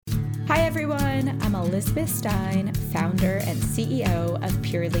Hi everyone, I'm Elizabeth Stein, founder and CEO of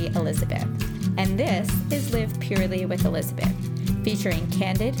Purely Elizabeth, and this is Live Purely with Elizabeth, featuring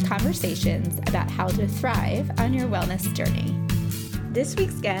candid conversations about how to thrive on your wellness journey. This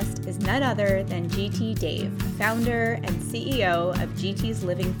week's guest is none other than GT Dave, founder and CEO of GT's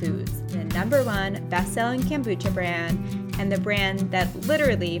Living Foods, the #1 best-selling kombucha brand and the brand that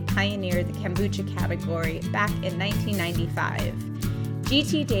literally pioneered the kombucha category back in 1995.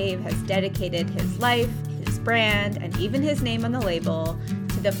 GT Dave has dedicated his life, his brand, and even his name on the label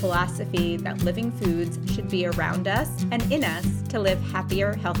to the philosophy that living foods should be around us and in us to live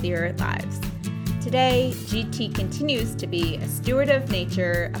happier, healthier lives. Today, GT continues to be a steward of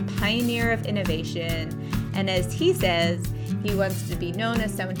nature, a pioneer of innovation, and as he says, he wants to be known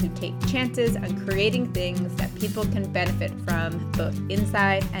as someone who takes chances on creating things that people can benefit from both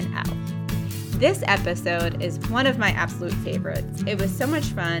inside and out. This episode is one of my absolute favorites. It was so much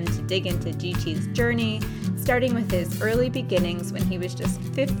fun to dig into GT's journey, starting with his early beginnings when he was just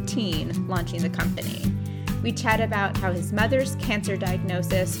 15 launching the company. We chat about how his mother's cancer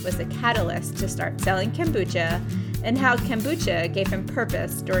diagnosis was a catalyst to start selling kombucha and how kombucha gave him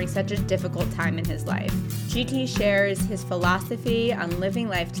purpose during such a difficult time in his life. GT shares his philosophy on living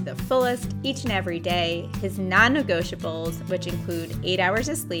life to the fullest each and every day, his non-negotiables, which include 8 hours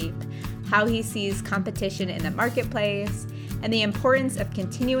of sleep, how he sees competition in the marketplace, and the importance of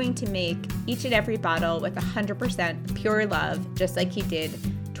continuing to make each and every bottle with 100% pure love, just like he did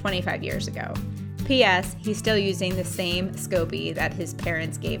 25 years ago. P.S. He's still using the same SCOBY that his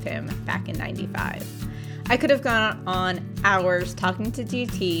parents gave him back in 95. I could have gone on hours talking to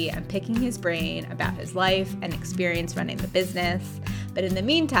GT and picking his brain about his life and experience running the business, but in the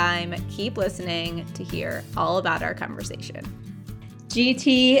meantime, keep listening to hear all about our conversation.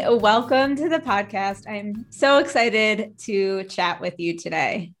 GT, welcome to the podcast. I'm so excited to chat with you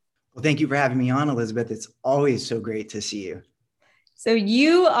today. Well, thank you for having me on, Elizabeth. It's always so great to see you. So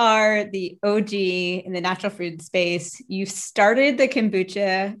you are the OG in the natural food space. You started the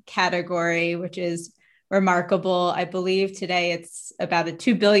kombucha category, which is remarkable. I believe today it's about a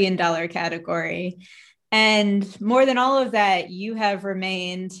 $2 billion category. And more than all of that, you have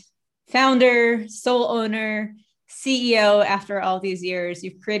remained founder, sole owner, CEO after all these years.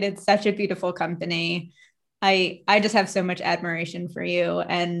 You've created such a beautiful company. I just have so much admiration for you,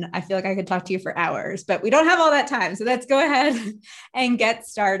 and I feel like I could talk to you for hours, but we don't have all that time. So let's go ahead and get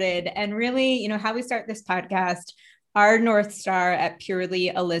started. And really, how we start this podcast, our North Star at Purely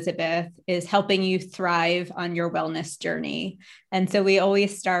Elizabeth is helping you thrive on your wellness journey. And so we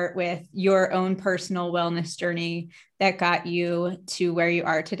always start with your own personal wellness journey that got you to where you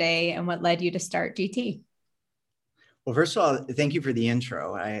are today and what led you to start GT. Well, first of all, thank you for the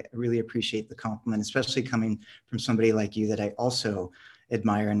intro. I really appreciate the compliment, especially coming from somebody like you that I also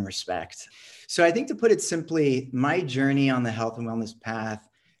admire and respect. So I think, to put it simply, my journey on the health and wellness path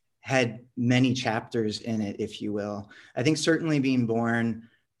had many chapters in it, if you will. I think certainly being born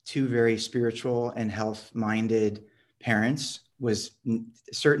to very spiritual and health-minded parents was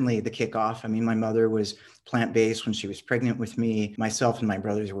certainly the kickoff. I mean, my mother was plant-based when she was pregnant with me. Myself and my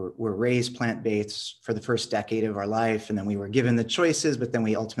brothers were raised plant-based for the first decade of our life. And then we were given the choices, but then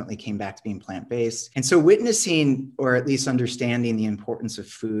we ultimately came back to being plant-based. And so witnessing, or at least understanding, the importance of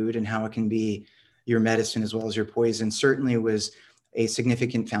food and how it can be your medicine as well as your poison certainly was a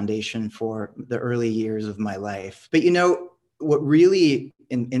significant foundation for the early years of my life. But what really,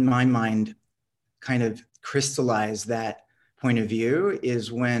 in my mind, kind of crystallized that point of view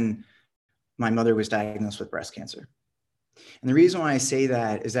is when my mother was diagnosed with breast cancer. And the reason why I say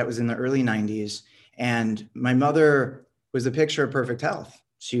that is that was in the early 90s. And my mother was the picture of perfect health.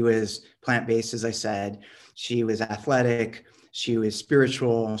 She was plant-based, as I said. She was athletic. She was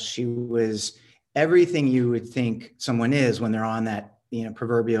spiritual. She was everything you would think someone is when they're on that,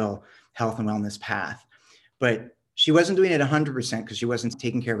 proverbial health and wellness path. But she wasn't doing it 100% because she wasn't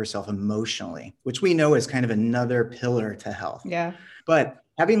taking care of herself emotionally, which we know is kind of another pillar to health. Yeah. But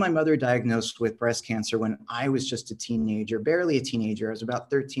having my mother diagnosed with breast cancer when I was just a teenager, barely a teenager, I was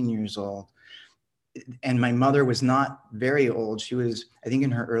about 13 years old. And my mother was not very old. She was, I think,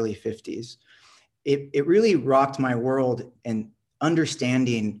 in her early 50s. It really rocked my world in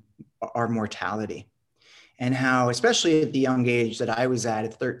understanding our mortality and how, especially at the young age that I was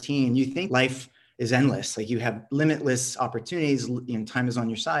at 13, you think life is endless. Like, you have limitless opportunities, time is on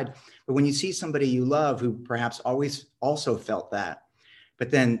your side. But when you see somebody you love who perhaps always also felt that,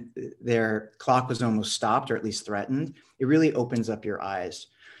 but then their clock was almost stopped, or at least threatened, it really opens up your eyes.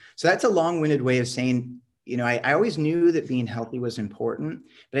 So that's a long-winded way of saying, I always knew that being healthy was important,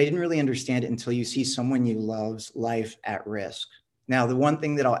 but I didn't really understand it until you see someone you love's life at risk. Now, the one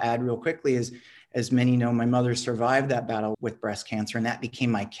thing that I'll add real quickly is, as many know, my mother survived that battle with breast cancer, and that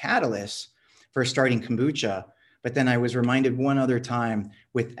became my catalyst for starting kombucha. But then I was reminded one other time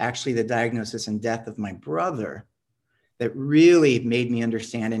with actually the diagnosis and death of my brother that really made me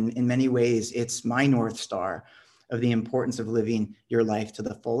understand, and in many ways, it's my North Star of the importance of living your life to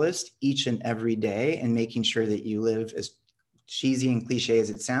the fullest each and every day, and making sure that you live, as cheesy and cliche as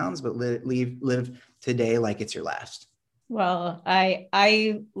it sounds, but live today like it's your last. Well,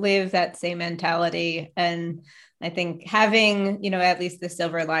 I live that same mentality. And I think having, at least the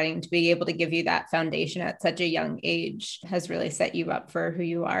silver lining to be able to give you that foundation at such a young age has really set you up for who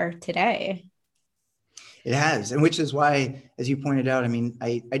you are today. It has. And which is why, as you pointed out, I mean,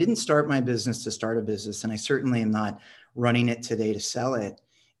 I didn't start my business to start a business, and I certainly am not running it today to sell it.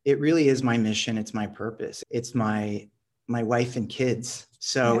 It really is my mission. It's my purpose. It's my wife and kids.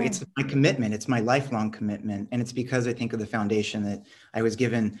 So yeah. It's my commitment. It's my lifelong commitment. And it's because I think of the foundation that I was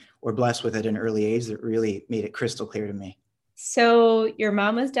given or blessed with at an early age that really made it crystal clear to me. So your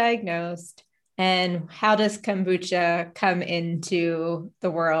mom was diagnosed, and how does kombucha come into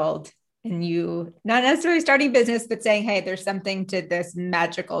the world? And you not necessarily starting business, but saying, hey, there's something to this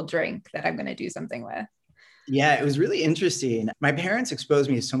magical drink that I'm going to do something with. Yeah, it was really interesting. My parents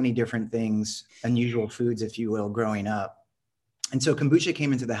exposed me to so many different things, unusual foods, if you will, growing up. And so kombucha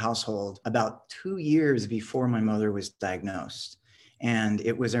came into the household about 2 years before my mother was diagnosed. And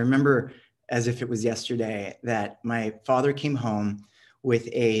it was, I remember as if it was yesterday, that my father came home with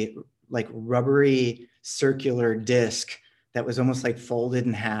a like rubbery circular disc that was almost like folded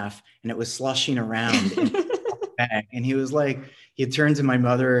in half, and it was slushing around in the bag. And he was like, he turned to my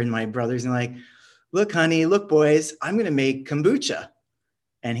mother and my brothers and like, look, honey, look, boys, I'm going to make kombucha.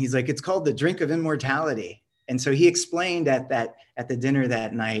 And he's like, it's called the drink of immortality. And so he explained at the dinner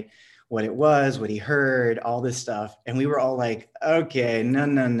that night what it was, what he heard, all this stuff. And we were all like, okay,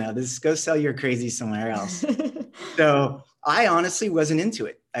 no, go sell your crazy somewhere else. So I honestly wasn't into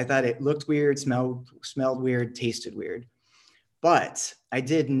it. I thought it looked weird, smelled weird, tasted weird. But I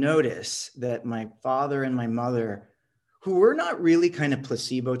did notice that my father and my mother, who were not really kind of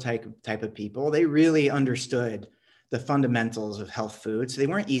placebo type of people, they really understood the fundamentals of health food. So they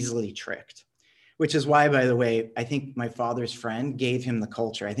weren't easily tricked, which is why, by the way, I think my father's friend gave him the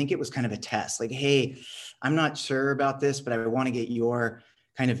culture. I think it was kind of a test, like, hey, I'm not sure about this, but I want to get your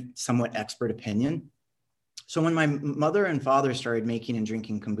kind of somewhat expert opinion. So when my mother and father started making and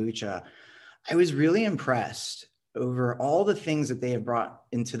drinking kombucha, I was really impressed over all the things that they have brought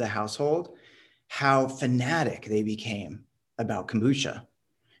into the household, how fanatic they became about kombucha.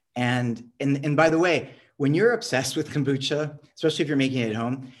 And by the way, when you're obsessed with kombucha, especially if you're making it at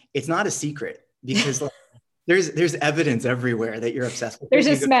home, it's not a secret, because like, there's evidence everywhere that you're obsessed with it. There's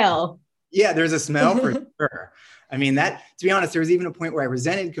a smell. Yeah, there's a smell for sure. I mean, that, to be honest, there was even a point where I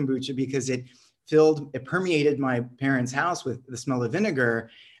resented kombucha because it permeated my parents' house with the smell of vinegar.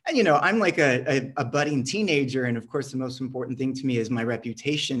 And, I'm like a budding teenager. And of course, the most important thing to me is my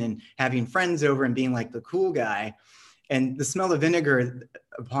reputation and having friends over and being like the cool guy. And the smell of vinegar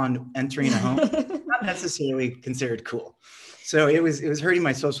upon entering a home, not necessarily considered cool. So it was hurting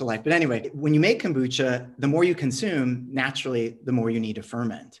my social life. But anyway, when you make kombucha, the more you consume, naturally, the more you need to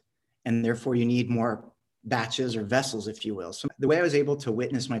ferment. And therefore, you need more batches or vessels, if you will. So the way I was able to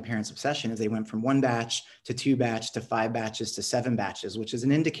witness my parents' obsession is they went from 1 batch to 2 batch to 5 batches to 7 batches, which is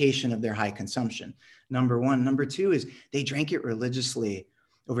an indication of their high consumption. Number one. Number two is they drank it religiously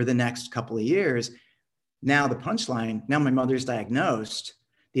over the next couple of years. Now the punchline, now my mother's diagnosed.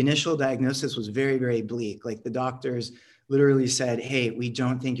 The initial diagnosis was very, very bleak. Like the doctors literally said, hey, we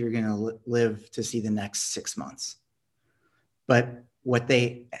don't think you're going to live to see the next 6 months. But what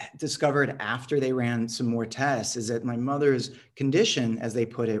they discovered after they ran some more tests is that my mother's condition, as they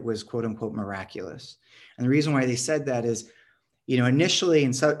put it, was quote unquote miraculous. And the reason why they said that is, initially,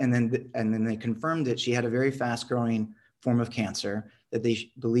 and then they confirmed that she had a very fast growing form of cancer, that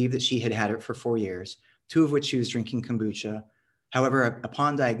they believed that she had had it for 4 years, 2 of which she was drinking kombucha. However,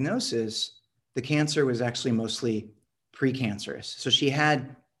 upon diagnosis, the cancer was actually mostly precancerous. So she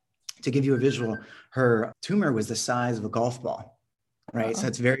had, to give you a visual, her tumor was the size of a golf ball. Right. So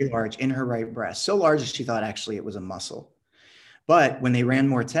it's very large in her right breast, so large that she thought actually it was a muscle. But when they ran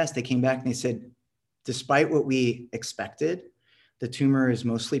more tests, they came back and they said, despite what we expected, the tumor is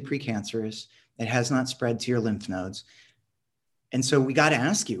mostly precancerous. It has not spread to your lymph nodes. And so we got to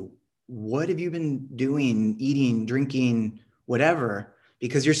ask you, what have you been doing, eating, drinking, whatever?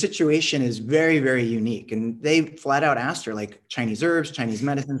 Because your situation is very, very unique. And they flat out asked her, like, Chinese herbs, Chinese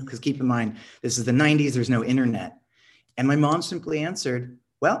medicines, because keep in mind, this is the 90s, there's no internet. And my mom simply answered,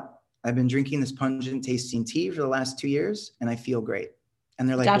 well, I've been drinking this pungent tasting tea for the last 2 years and I feel great. And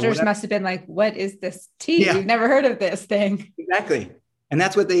they're like, doctors well, must have been like, what is this tea? Yeah, We've never heard of this thing. exactly. And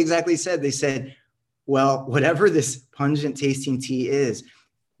that's what they exactly said. They said, well, whatever this pungent tasting tea is,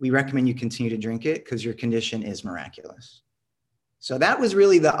 we recommend you continue to drink it because your condition is miraculous. So that was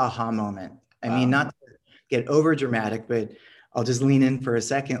really the aha moment. I mean, not to get over dramatic, but I'll just lean in for a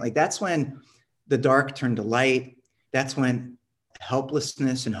second. Like that's when the dark turned to light. That's when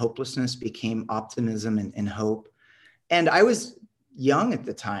helplessness and hopelessness became optimism and hope. And I was young at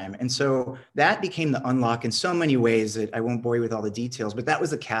the time. And so that became the unlock in so many ways that I won't bore you with all the details, but that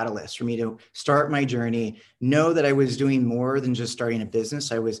was the catalyst for me to start my journey, know that I was doing more than just starting a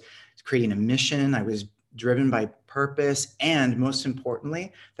business. I was creating a mission. I was driven by purpose. And most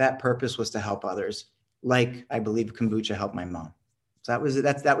importantly, that purpose was to help others. Like I believe kombucha helped my mom. So that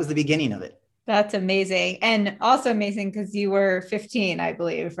was the beginning of it. That's amazing. And also amazing because you were 15, I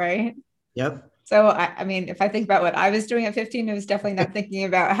believe, right? Yep. So, I mean, if I think about what I was doing at 15, I was definitely not thinking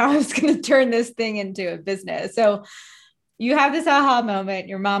about how I was going to turn this thing into a business. So you have this aha moment,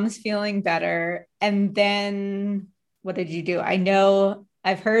 your mom's feeling better. And then what did you do? I know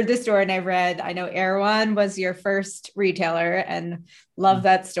I've heard the story and I know Erewhon was your first retailer and love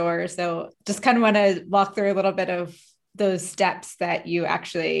that store. So just kind of want to walk through a little bit of those steps that you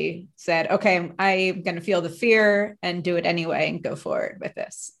actually said, okay, I'm going to feel the fear and do it anyway and go forward with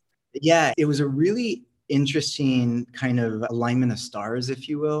this. Yeah, it was a really interesting kind of alignment of stars, if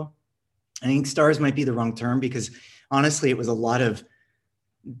you will. I think stars might be the wrong term because honestly, it was a lot of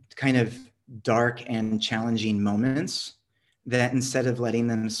kind of dark and challenging moments that instead of letting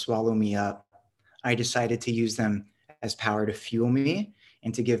them swallow me up, I decided to use them as power to fuel me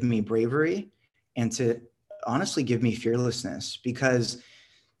and to give me bravery and to honestly give me fearlessness. Because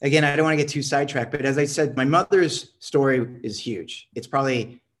again, I don't want to get too sidetracked, but as I said, my mother's story is huge. It's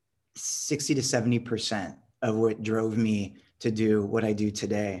probably 60 to 70% of what drove me to do what I do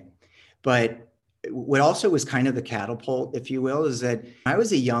today. But what also was kind of the catapult, if you will, is that I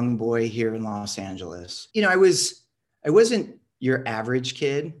was a young boy here in Los Angeles. You know, I wasn't your average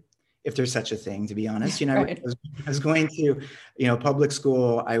kid, if there's such a thing, to be honest. You know, right. I was going to, public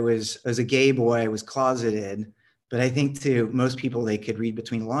school. I was a gay boy. I was closeted. But I think to most people, they could read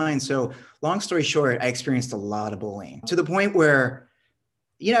between the lines. So long story short, I experienced a lot of bullying to the point where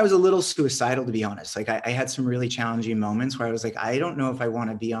I was a little suicidal, to be honest. Like I had some really challenging moments where I was like, I don't know if I want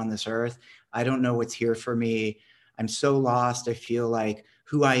to be on this earth. I don't know what's here for me. I'm so lost. I feel like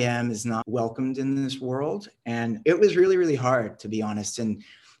who I am is not welcomed in this world. And it was really, really hard, to be honest. And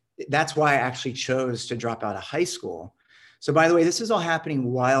that's why I actually chose to drop out of high school. So by the way, this is all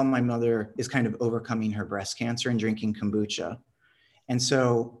happening while my mother is kind of overcoming her breast cancer and drinking kombucha. And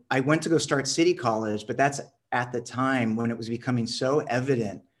so I went to go start City College, but that's at the time when it was becoming so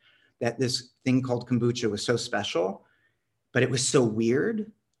evident that this thing called kombucha was so special, but it was so weird.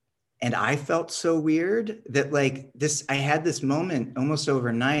 And I felt so weird that I had this moment almost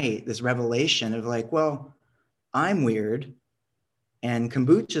overnight, this revelation of like, well, I'm weird and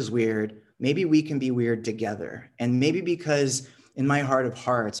kombucha's weird. Maybe we can be weird together. And maybe because in my heart of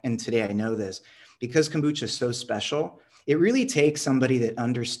hearts, and today I know this, because kombucha is so special, it really takes somebody that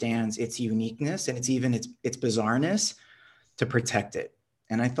understands its uniqueness and its bizarreness to protect it.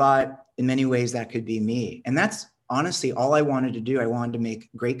 And I thought in many ways that could be me. And that's honestly all I wanted to do. I wanted to make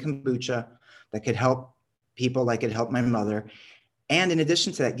great kombucha that could help people like it helped my mother. And in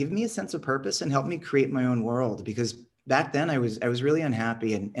addition to that, give me a sense of purpose and help me create my own world. Because back then I was really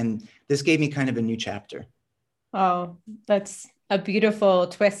unhappy. And this gave me kind of a new chapter. Oh, that's a beautiful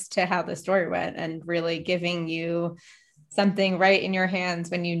twist to how the story went and really giving you something right in your hands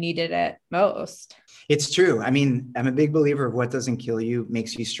when you needed it most. It's true. I mean, I'm a big believer of what doesn't kill you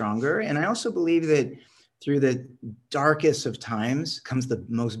makes you stronger. And I also believe that through the darkest of times comes the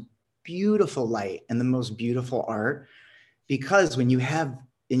most beautiful light and the most beautiful art. Because when you have,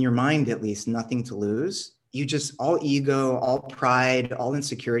 in your mind at least, nothing to lose, you just, all ego, all pride, all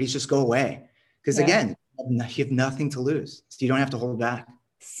insecurities just go away. Because again, you have nothing to lose. So you don't have to hold back.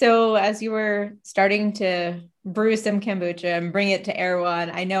 So as you were starting to brew some kombucha and bring it to Erewhon,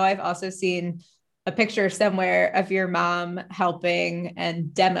 I know I've also seen a picture somewhere of your mom helping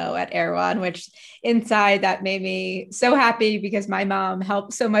and demo at Erewhon, which inside that made me so happy because my mom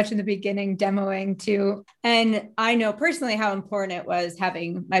helped so much in the beginning demoing too. And I know personally how important it was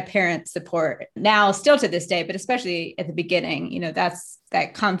having my parents' support now, still to this day, but especially at the beginning, that's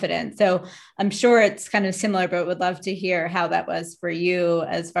that confidence. So I'm sure it's kind of similar, but would love to hear how that was for you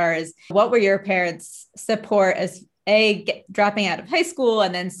as far as what were your parents' support as dropping out of high school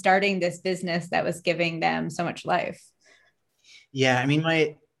and then starting this business that was giving them so much life. Yeah. I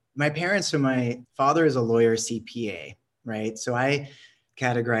mean, my parents, so my father is a lawyer, CPA, right? So I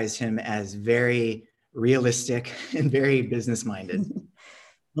categorize him as very realistic and very business minded,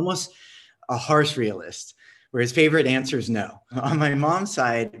 almost a harsh realist, where his favorite answer is no. On my mom's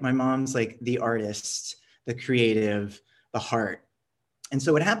side, my mom's like the artist, the creative, the heart. And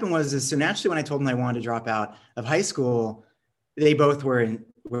so what happened was, so naturally when I told them I wanted to drop out of high school, they both were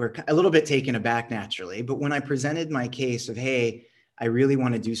a little bit taken aback naturally. But when I presented my case of, hey, I really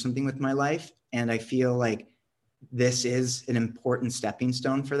want to do something with my life, and I feel like this is an important stepping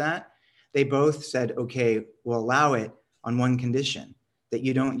stone for that, they both said, okay, we'll allow it on one condition, that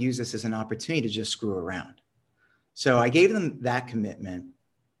you don't use this as an opportunity to just screw around. So I gave them that commitment.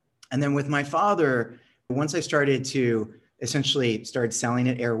 And then with my father, once I started to essentially start selling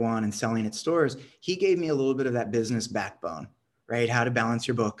at Erewhon and selling at stores, he gave me a little bit of that business backbone, right? How to balance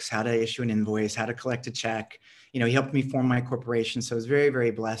your books, how to issue an invoice, how to collect a check. He helped me form my corporation. So I was very,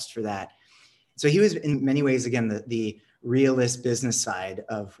 very blessed for that. So he was in many ways, again, the realist business side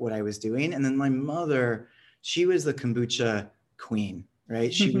of what I was doing. And then my mother, she was the kombucha queen,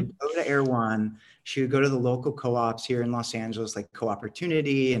 right? She would go to Erewhon. She would go to the local co-ops here in Los Angeles, like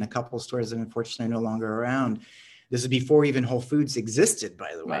Co-Opportunity, and a couple of stores that unfortunately are no longer around. This is before even Whole Foods existed,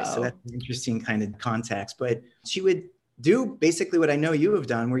 by the way. Wow. So that's an interesting kind of context. But she would do basically what I know you have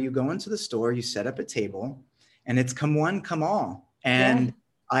done, where you go into the store, you set up a table, and it's come one, come all. And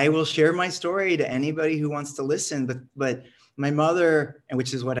I will share my story to anybody who wants to listen. But my mother, and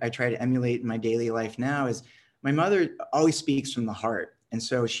which is what I try to emulate in my daily life now, is my mother always speaks from the heart. And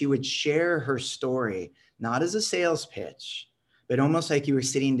so she would share her story, not as a sales pitch, but almost like you were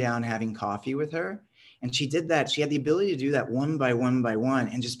sitting down having coffee with her. And she did that. She had the ability to do that one by one by one.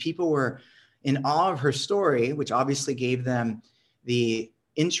 And just people were in awe of her story, which obviously gave them the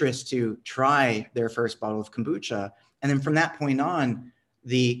interest to try their first bottle of kombucha. And then from that point on,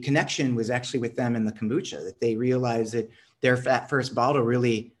 the connection was actually with them and the kombucha, that they realized that that first bottle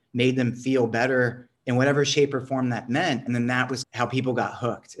really made them feel better in whatever shape or form that meant. And then that was how people got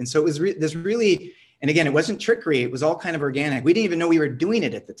hooked. And so it was this really, and again, it wasn't trickery. It was all kind of organic. We didn't even know we were doing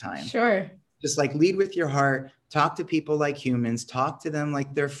it at the time. Sure. Just like lead with your heart, talk to people like humans, talk to them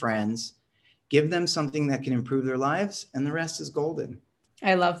like they're friends, give them something that can improve their lives, and the rest is golden.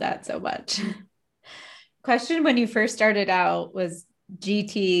 I love that so much. Question, when you first started out, was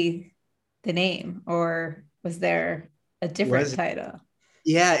GT the name, or was there a different title?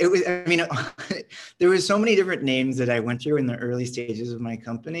 Yeah, it was. I mean, there was so many different names that I went through in the early stages of my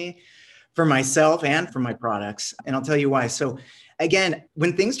company for myself and for my products. And I'll tell you why. So again,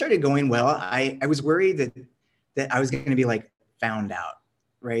 when things started going well, I was worried that I was going to be like found out,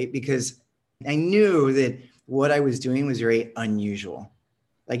 right? Because I knew that what I was doing was very unusual.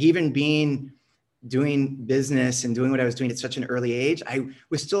 Like even doing business and doing what I was doing at such an early age, I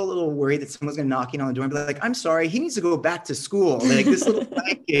was still a little worried that someone's going to knock on the door and be like, I'm sorry, he needs to go back to school. Like this little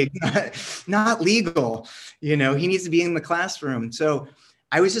side gig, not legal, he needs to be in the classroom. So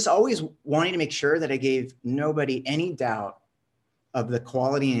I was just always wanting to make sure that I gave nobody any doubt of the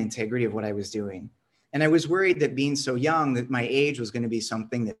quality and integrity of what I was doing. And I was worried that being so young, that my age was going to be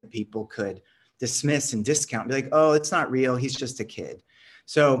something that people could dismiss and discount, be like, oh, it's not real, he's just a kid.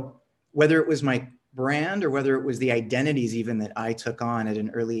 So whether it was my brand or whether it was the identities even that I took on at an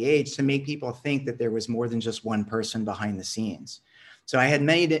early age to make people think that there was more than just one person behind the scenes. So I had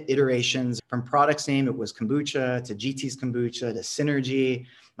many iterations. From product's name, it was kombucha, to GT's kombucha, to Synergy.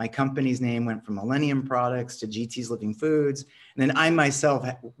 My company's name went from Millennium Products to GT's Living Foods. And then I myself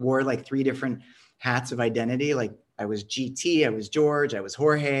wore like 3 different hats of identity. Like I was GT, I was George, I was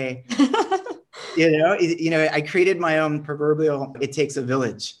Jorge. I created my own proverbial, it takes a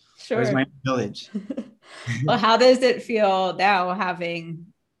village. Sure. It was my village. Well, how does it feel now having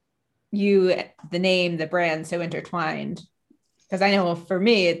you, the name, the brand so intertwined? Because I know for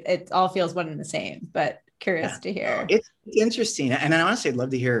me, it all feels one and the same, but curious to hear. It's interesting. And I honestly, I'd love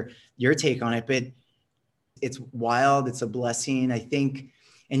to hear your take on it, but it's wild. It's a blessing, I think.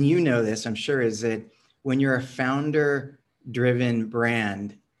 And this, I'm sure, is that when you're a founder-driven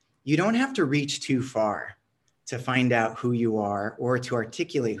brand, you don't have to reach too far to find out who you are or to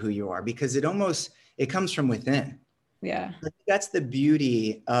articulate who you are, because it comes from within. Yeah. That's the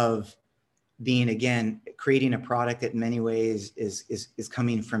beauty of being, again, creating a product that in many ways is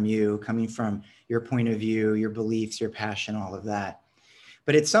coming from you, coming from your point of view, your beliefs, your passion, all of that.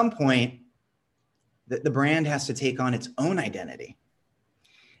 But at some point, the brand has to take on its own identity.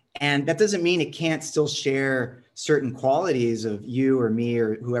 And that doesn't mean it can't still share certain qualities of you or me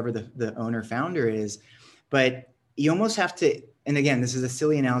or whoever the owner founder is. But you almost have to, and again, this is a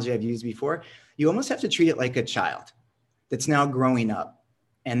silly analogy I've used before, you almost have to treat it like a child that's now growing up.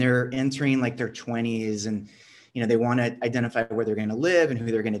 and they're entering like their 20s, and they want to identify where they're going to live and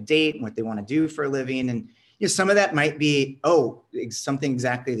who they're going to date and what they want to do for a living. And some of that might be something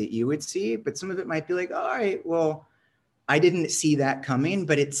exactly that you would see, but some of it might be like, all right, well, I didn't see that coming,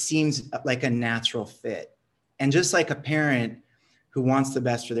 but it seems like a natural fit. And just like a parent who wants the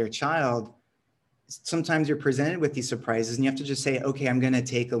best for their child, sometimes you're presented with these surprises and you have to just say, okay, I'm going to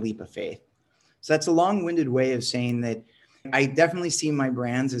take a leap of faith. So that's a long-winded way of saying that I definitely see my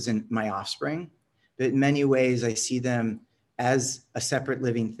brands as in my offspring, but in many ways I see them as a separate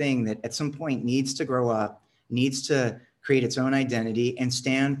living thing that at some point needs to grow up, needs to create its own identity and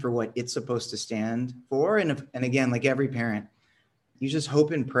stand for what it's supposed to stand for. And again, like every parent, you just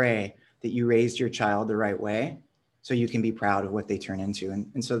hope and pray that you raised your child the right way so you can be proud of what they turn into.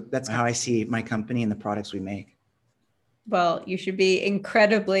 And so that's how I see my company and the products we make. Well, you should be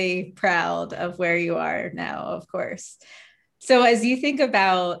incredibly proud of where you are now, of course. So as you think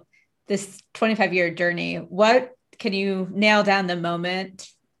about this 25-year journey, what can you nail down the moment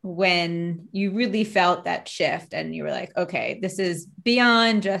when you really felt that shift and you were like, okay, this is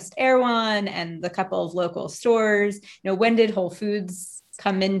beyond just Erewhon and the couple of local stores? When did Whole Foods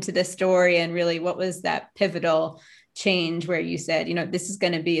come into the story, and really what was that pivotal change where you said, this is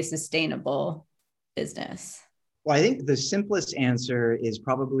going to be a sustainable business? Well, I think the simplest answer is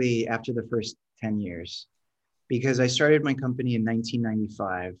probably after the first 10 years, because I started my company in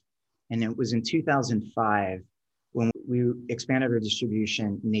 1995, and it was in 2005 when we expanded our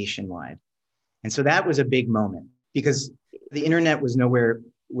distribution nationwide. And so that was a big moment because the internet was nowhere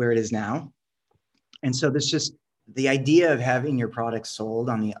where it is now. And so this just the idea of having your products sold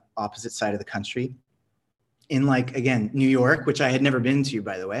on the opposite side of the country in, like, again, New York, which I had never been to,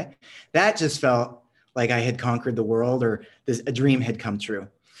 by the way, that just felt like I had conquered the world, or a dream had come true.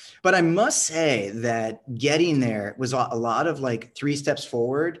 But I must say that getting there was a lot of like 3 steps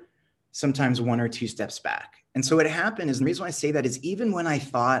forward, sometimes 1 or 2 steps back. And so what happened is, the reason why I say that is, even when I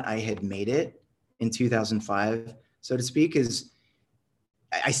thought I had made it in 2005, so to speak, is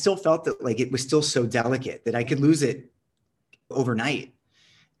I still felt that like it was still so delicate that I could lose it overnight.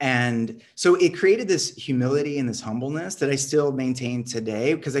 And so it created this humility and this humbleness that I still maintain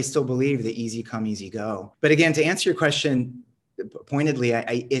today, because I still believe that easy come, easy go. But again, to answer your question pointedly,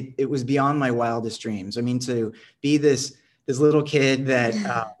 it was beyond my wildest dreams. I mean, to be this little kid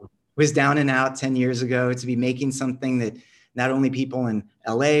that was down and out 10 years ago, to be making something that not only people in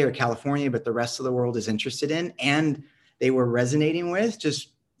LA or California, but the rest of the world is interested in, and they were resonating with, just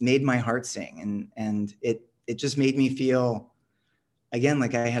made my heart sing. And it just made me feel, again,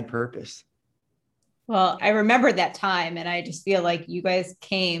 like I had purpose. Well, I remember that time, and I just feel like you guys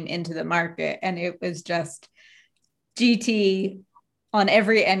came into the market and it was just GT on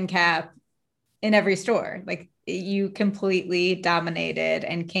every end cap in every store. Like, you completely dominated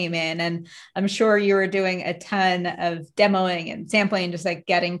and came in, and I'm sure you were doing a ton of demoing and sampling, just like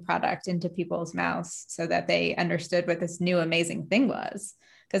getting product into people's mouths so that they understood what this new amazing thing was,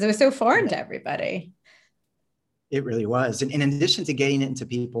 because it was so foreign to everybody. It really was. And in addition to getting it into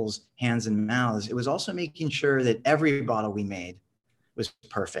people's hands and mouths, it was also making sure that every bottle we made was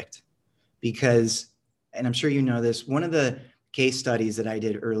perfect. Because, and I'm sure you know this, one of the case studies that I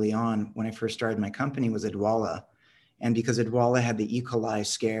did early on when I first started my company was Odwalla. And because Odwalla had the E. coli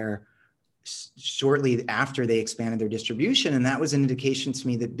scare shortly after they expanded their distribution, and that was an indication to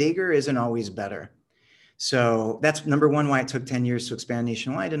me that bigger isn't always better. So that's number one, why it took 10 years to expand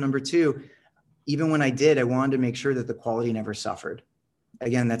nationwide. And number two, even when I did, I wanted to make sure that the quality never suffered.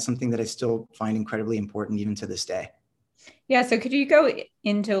 Again, that's something that I still find incredibly important even to this day. Yeah. So could you go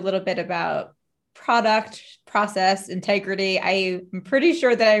into a little bit about product, process, integrity? I'm pretty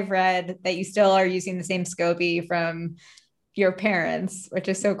sure that I've read that you still are using the same SCOBY from your parents, which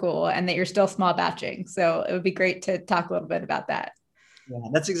is so cool, and that you're still small batching. So it would be great to talk a little bit about that. Yeah,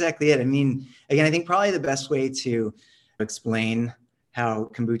 that's exactly it. I mean, again, I think probably the best way to explain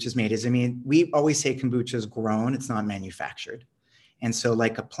how kombucha is made is, I mean, we always say kombucha is grown, it's not manufactured. And so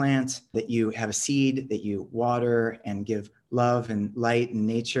like a plant that you have a seed that you water and give love and light and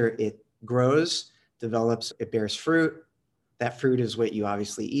nature, it grows, develops, it bears fruit. That fruit is what you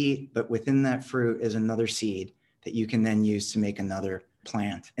obviously eat, but within that fruit is another seed that you can then use to make another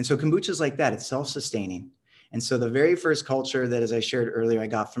plant. And so kombucha is like that, it's self-sustaining. And so the very first culture that, as I shared earlier, I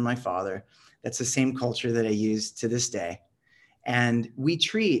got from my father, that's the same culture that I use to this day. And we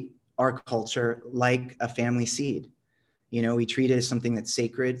treat our culture like a family seed. We treat it as something that's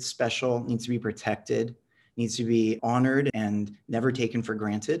sacred, special, needs to be protected, needs to be honored and never taken for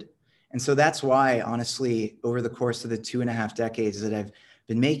granted. And so that's why, honestly, over the course of the 2.5 decades that I've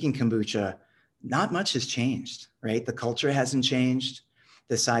been making kombucha, not much has changed, right? The culture hasn't changed.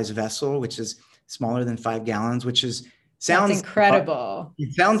 the size vessel, which is smaller than 5 gallons, which is That's incredible.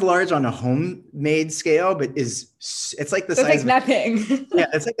 It sounds large on a homemade scale, but it's like the It's size like nothing. yeah,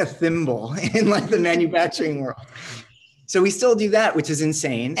 it's like a thimble in like the manufacturing world. So we still do that, which is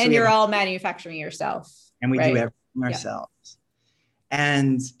insane. And you're all manufacturing yourself. And we do everything ourselves.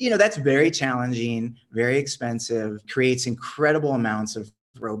 And, that's very challenging, very expensive, creates incredible amounts of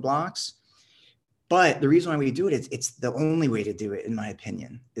roadblocks. But the reason why we do it, it's the only way to do it, in my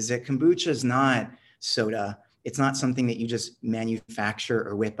opinion, is that kombucha is not soda. It's not something that you just manufacture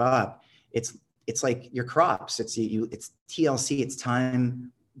or whip up. It's like your crops. It's TLC. It's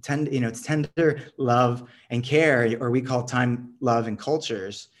it's tender love and care, or we call time, love, and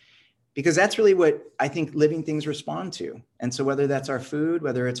cultures, because that's really what I think living things respond to. And so whether that's our food,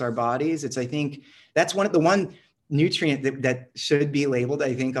 whether it's our bodies, I think that's the one nutrient that should be labeled,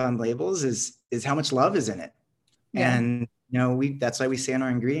 I think, on labels is how much love is in it. Yeah. And that's why we say in our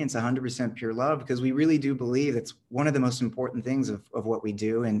ingredients 100% pure love, because we really do believe it's one of the most important things of what we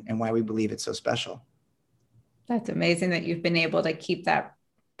do, and why we believe it's so special. That's amazing that you've been able to keep that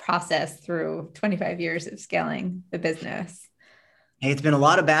process through 25 years of scaling the business. Hey, it's been a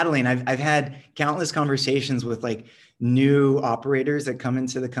lot of battling. I've had countless conversations with like new operators that come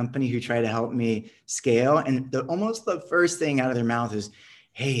into the company who try to help me scale. And almost the first thing out of their mouth is,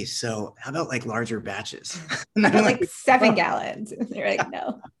 hey, so how about like larger batches? like 7 gallons. They're like,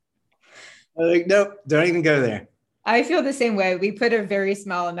 no. I'm like, nope, don't even go there. I feel the same way. We put a very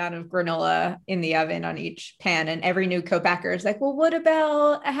small amount of granola in the oven on each pan, and every new co-packer is like, well, what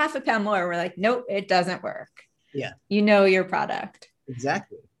about a half a pound more? We're like, nope, it doesn't work. Yeah. Your product.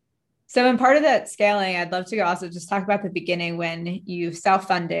 Exactly. So in part of that scaling, I'd love to also just talk about the beginning when you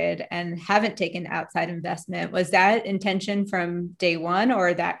self-funded and haven't taken outside investment. Was that intention from day one,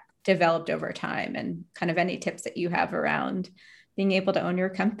 or that developed over time? And kind of any tips that you have around being able to own your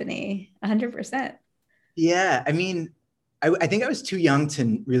company 100%. Yeah. I mean, I think I was too young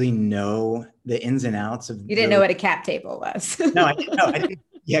to really know the ins and outs of. You didn't know what a cap table was. No, I didn't know.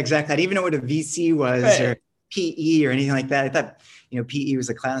 Yeah, exactly. I didn't even know what a VC was, right, or PE or anything like that. I thought, PE was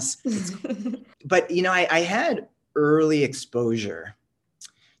a class. But, I had early exposure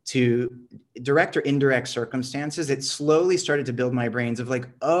to direct or indirect circumstances that slowly started to build my brains of like,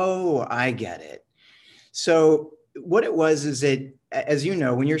 oh, I get it. So what it was is that, as you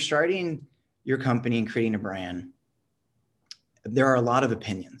know, when you're starting your company and creating a brand, there are a lot of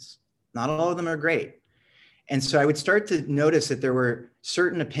opinions. Not all of them are great. And so I would start to notice that there were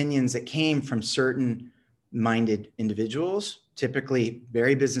certain opinions that came from certain minded individuals, typically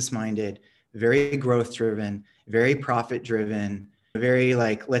very business-minded, very growth-driven, very profit-driven, very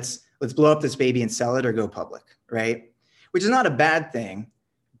like, let's blow up this baby and sell it or go public, right? Which is not a bad thing,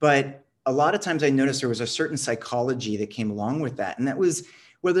 but a lot of times I noticed there was a certain psychology that came along with that. And that was,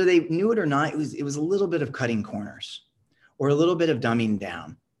 whether they knew it or not, it was a little bit of cutting corners or a little bit of dumbing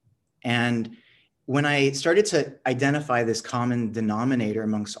down. And when I started to identify this common denominator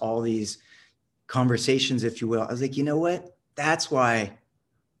amongst all these conversations, if you will, I was like, you know what? That's why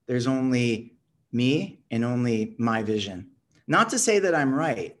there's only me and only my vision. Not to say that I'm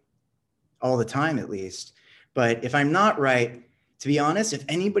right all the time, at least, but if I'm not right, to be honest, if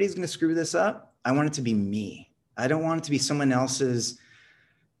anybody's going to screw this up, I want it to be me. I don't want it to be someone else's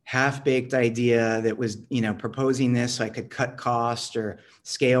half-baked idea that was, proposing this so I could cut cost or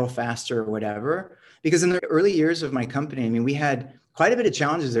scale faster or whatever. Because in the early years of my company, we had quite a bit of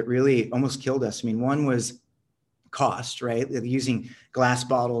challenges that really almost killed us. One was cost, right? Using glass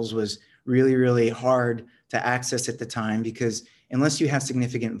bottles was really, really hard to access at the time, because unless you have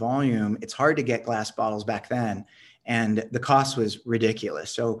significant volume, it's hard to get glass bottles back then. And the cost was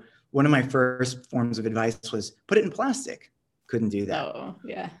ridiculous. So one of my first forms of advice was put it in plastic. Couldn't do that. Oh,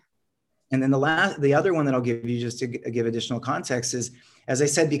 yeah. And then the other one that I'll give you, just to give additional context, is, as I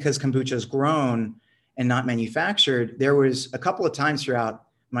said, because kombucha has grown and not manufactured, there was a couple of times throughout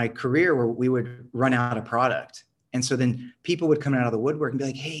my career where we would run out of product. And so then people would come out of the woodwork and be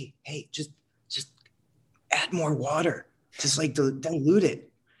like, hey, just add more water, just like dilute it.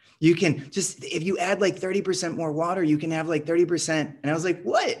 You can just, if you add like 30% more water, you can have like 30%. And I was like,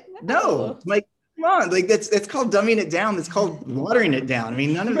 what? No, I'm like, come on, like that's called dumbing it down. That's called watering it down.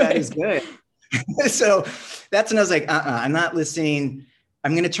 None of that is good. So that's when I was like, I'm not listening.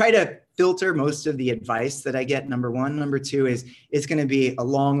 I'm going to try to filter most of the advice that I get. Number one. Number two is, it's going to be a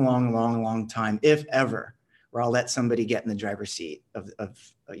long time, if ever, where I'll let somebody get in the driver's seat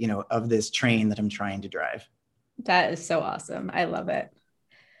of this train that I'm trying to drive. That is so awesome. I love it.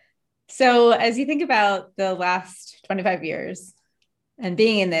 So as you think about the last 25 years and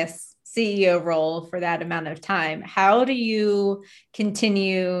being in this CEO role for that amount of time. How do you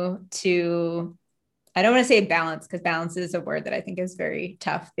continue to, I don't want to say balance, because balance is a word that I think is very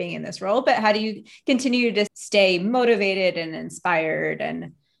tough being in this role, but how do you continue to stay motivated and inspired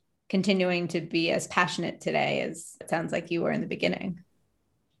and continuing to be as passionate today as it sounds like you were in the beginning?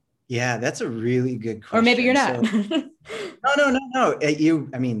 Yeah, that's a really good question. Or maybe you're not. No. You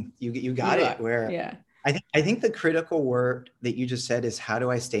got You it. are. Where Yeah. I think the critical word that you just said is, how do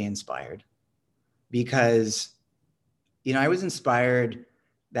I stay inspired? Because, I was inspired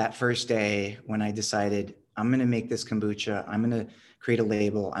that first day when I decided I'm going to make this kombucha. I'm going to create a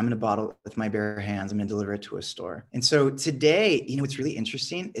label. I'm going to bottle it with my bare hands. I'm going to deliver it to a store. And so today, what's really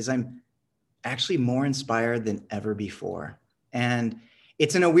interesting is I'm actually more inspired than ever before. And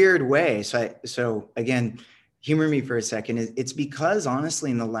it's in a weird way. So again, humor me for a second. It's because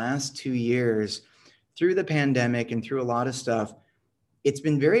honestly, in the last 2 years, through the pandemic and through a lot of stuff, it's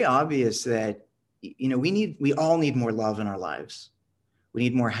been very obvious that, we all need more love in our lives. We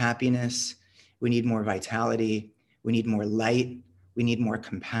need more happiness. We need more vitality. We need more light. We need more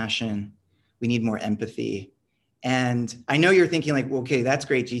compassion. We need more empathy. And I know you're thinking like, well, okay, that's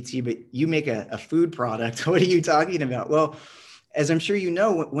great, GT, but you make a food product. What are you talking about? Well, as I'm sure you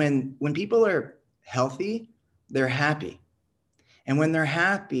know, when people are healthy, they're happy. And when they're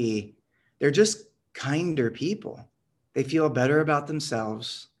happy, they're just kinder people. They feel better about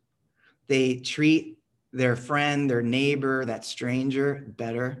themselves. They treat their friend, their neighbor, that stranger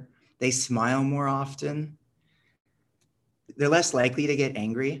better. They smile more often. They're less likely to get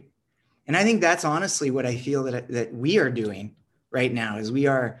angry. And I think that's honestly what I feel that we are doing right now, is we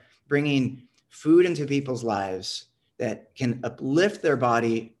are bringing food into people's lives that can uplift their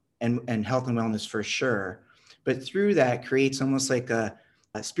body and health and wellness for sure. But through that creates almost like a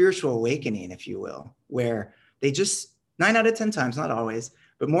spiritual awakening, if you will, where they just 9 out of 10 times, not always,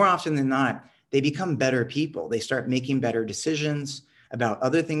 but more often than not, they become better people. They start making better decisions about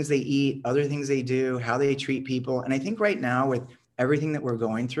other things they eat, other things they do, how they treat people. And I think right now, with everything that we're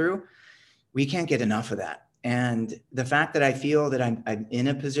going through, we can't get enough of that. And the fact that I feel that I'm in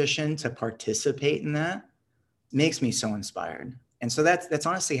a position to participate in that makes me so inspired. And so that's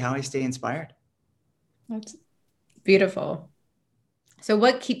honestly how I stay inspired. That's beautiful. So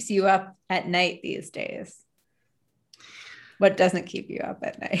what keeps you up at night these days? What doesn't keep you up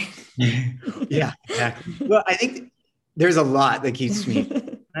at night? Yeah, exactly. Well, I think there's a lot that keeps me.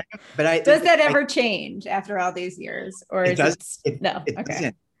 But does that ever change after all these years, or it does? No? It Okay.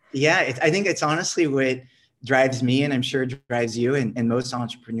 Doesn't. Yeah, I think it's honestly what drives me, and I'm sure drives you and most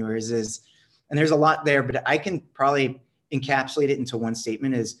entrepreneurs is, and there's a lot there, but I can probably encapsulate it into one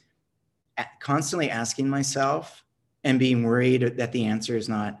statement: is constantly asking myself and being worried that the answer is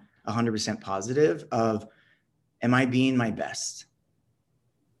not 100% positive of, am I being my best?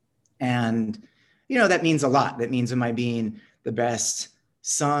 And, that means a lot. That means, am I being the best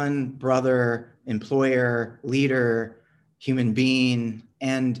son, brother, employer, leader, human being?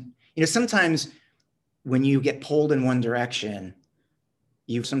 And, sometimes when you get pulled in one direction,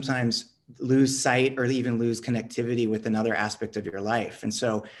 you sometimes lose sight or even lose connectivity with another aspect of your life. And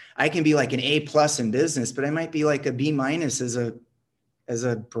so I can be like an A+ in business, but I might be like a B- as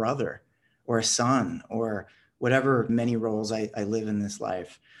a brother or a son or whatever many roles I live in this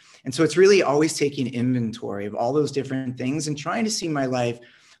life. And so it's really always taking inventory of all those different things and trying to see my life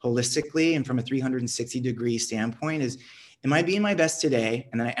holistically and from a 360-degree standpoint is, am I being my best today?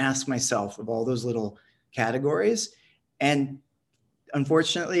 And then I ask myself of all those little categories. And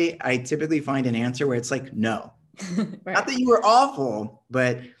unfortunately, I typically find an answer where it's like, no. Right. Not that you were awful,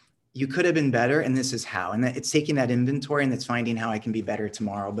 but you could have been better, and this is how. And it's taking that inventory and it's finding how I can be better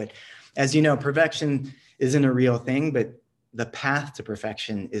tomorrow. But as you know, perfection isn't a real thing, but the path to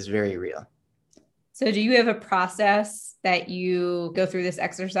perfection is very real. So do you have a process that you go through this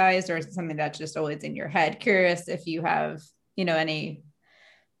exercise, or is it something that's just always in your head? Curious if you have, any,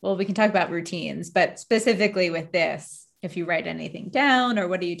 well, we can talk about routines, but specifically with this, if you write anything down, or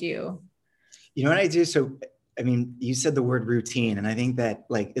what do you do? You know what I do? So, you said the word routine, and I think that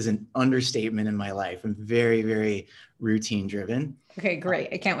is an understatement in my life. I'm very, very routine driven. Okay, great.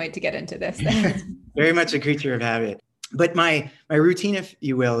 I can't wait to get into this. Very much a creature of habit. But my routine, if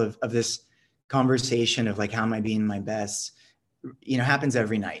you will, of this conversation of how am I being my best, happens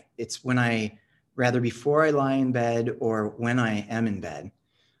every night. It's when rather before I lie in bed or when I am in bed.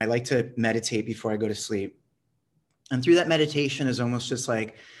 I like to meditate before I go to sleep. And through that meditation is almost just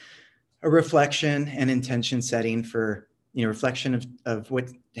like a reflection and intention setting for, reflection of what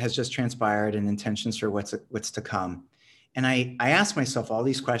has just transpired and intentions for what's to come. And I ask myself all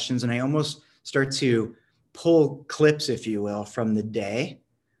these questions, and I almost start to pull clips, if you will, from the day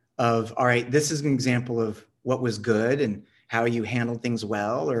of, all right, this is an example of what was good and how you handled things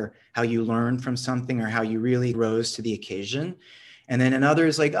well, or how you learned from something, or how you really rose to the occasion. And then another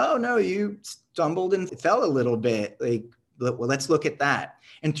is like, oh no, you stumbled and fell a little bit. Like, well, let's look at that.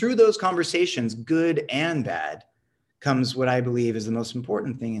 And through those conversations, good and bad, comes what I believe is the most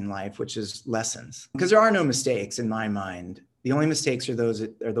important thing in life, which is lessons. Because there are no mistakes in my mind. The only mistakes are those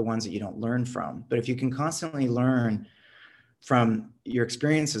that are the ones that you don't learn from. But if you can constantly learn from your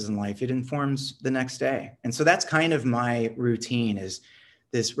experiences in life, it informs the next day. And so that's kind of my routine, is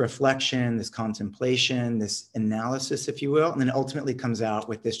this reflection, this contemplation, this analysis, if you will, and then it ultimately comes out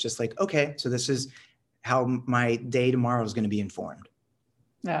with this, just like, okay, so this is how my day tomorrow is going to be informed.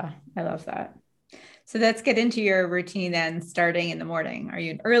 Yeah, I love that. So let's get into your routine then, starting in the morning. Are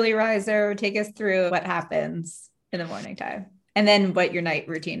you an early riser? Take us through what happens in the morning time, and then what your night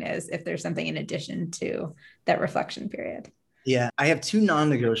routine is, if there's something in addition to that reflection period. Yeah, I have two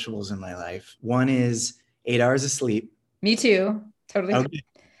non-negotiables in my life. One is 8 hours of sleep. Me too. Totally. Okay.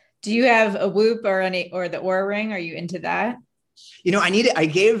 Do you have a Whoop or the Oura Ring? Are you into that? You know, I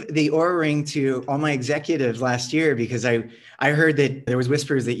gave the Oura Ring to all my executives last year because I heard that there was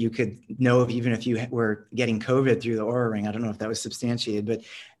whispers that you could know even if you were getting COVID through the Oura Ring. I don't know if that was substantiated, but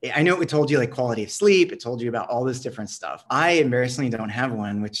I know it told you like quality of sleep. It told you about all this different stuff. I embarrassingly don't have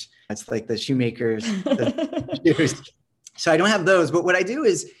one, which it's like the shoemakers. So I don't have those. But what I do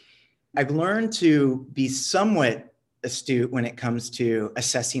is I've learned to be somewhat astute when it comes to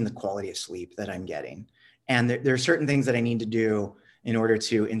assessing the quality of sleep that I'm getting. And there are certain things that I need to do in order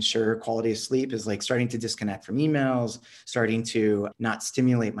to ensure quality of sleep, is like starting to disconnect from emails, starting to not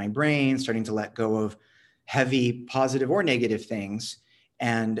stimulate my brain, starting to let go of heavy positive or negative things.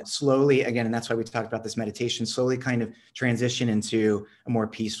 And slowly, again, and that's why we talked about this meditation, slowly kind of transition into a more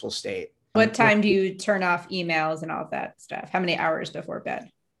peaceful state. What time do you turn off emails and all of that stuff? How many hours before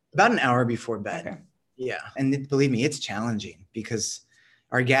bed? About an hour before bed. Okay. Yeah. And believe me, it's challenging because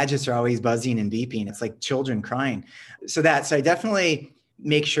our gadgets are always buzzing and beeping. It's like children crying. So I definitely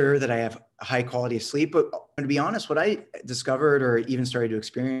make sure that I have a high quality of sleep. But to be honest, what I discovered or even started to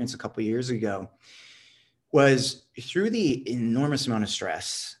experience a couple of years ago was through the enormous amount of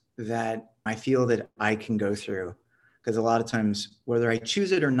stress that I feel that I can go through. Because a lot of times, whether I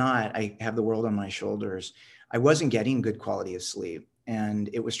choose it or not, I have the world on my shoulders. I wasn't getting good quality of sleep. And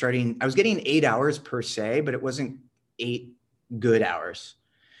I was getting 8 hours per se, but it wasn't 8 good hours.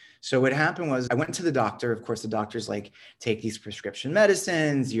 So what happened was I went to the doctor. Of course, the doctor's like, take these prescription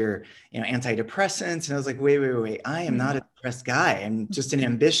medicines, your antidepressants. And I was like, wait. I am not a depressed guy. I'm just an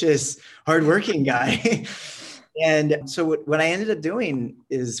ambitious, hardworking guy. And so what I ended up doing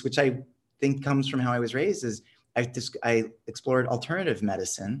is, which I think comes from how I was raised, is I explored alternative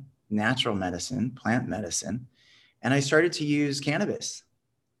medicine, natural medicine, plant medicine, and I started to use cannabis.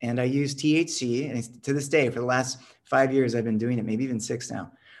 And I use THC, and to this day, for the last 5 years, I've been doing it, maybe even 6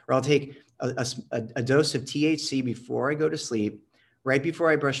 now, where I'll take a dose of THC before I go to sleep. Right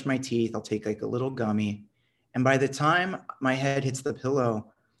before I brush my teeth, I'll take like a little gummy. And by the time my head hits the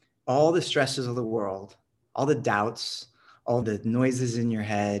pillow, all the stresses of the world, all the doubts, all the noises in your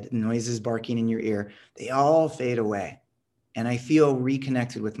head, noises barking in your ear, they all fade away. And I feel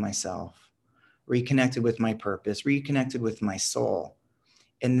reconnected with myself, reconnected with my purpose, reconnected with my soul.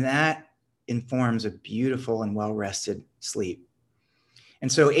 And that informs a beautiful and well-rested sleep.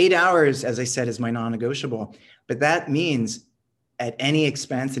 And so 8 hours, as I said, is my non-negotiable, but that means at any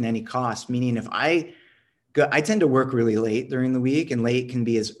expense and any cost, meaning if I tend to work really late during the week, and late can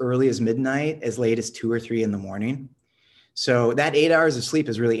be as early as midnight, as late as 2 or 3 in the morning. So that 8 hours of sleep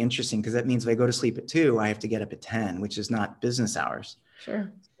is really interesting, because that means if I go to sleep at 2, I have to get up at 10, which is not business hours.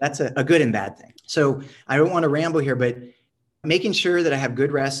 Sure. That's a good and bad thing. So I don't want to ramble here, but making sure that I have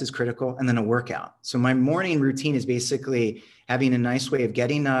good rest is critical, and then a workout. So my morning routine is basically having a nice way of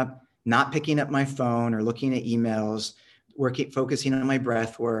getting up, not picking up my phone or looking at emails, focusing on my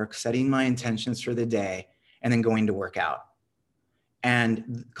breath work, setting my intentions for the day, and then going to work out.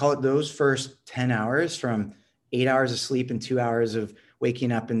 And call it those first 10 hours, from 8 hours of sleep and 2 hours of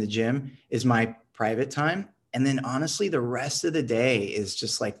waking up in the gym, is my private time. And then honestly, the rest of the day is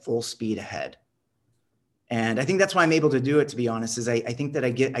just like full speed ahead. And I think that's why I'm able to do it, to be honest, is I think that I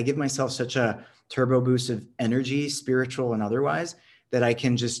give myself such a turbo boost of energy, spiritual and otherwise, that I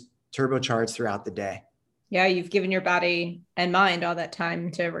can just turbocharge throughout the day. Yeah, you've given your body and mind all that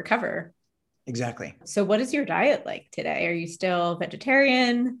time to recover. Exactly. So what is your diet like today? Are you still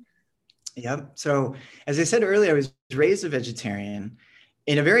vegetarian? Yep. So as I said earlier, I was raised a vegetarian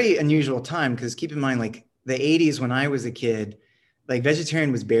in a very unusual time, because keep in mind, like the 80s when I was a kid, like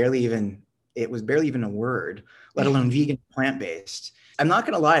vegetarian was barely even a word, let alone vegan, plant-based. I'm not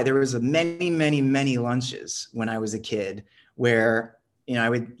going to lie. There was many lunches when I was a kid where, I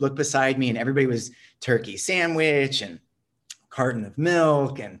would look beside me and everybody was turkey sandwich and carton of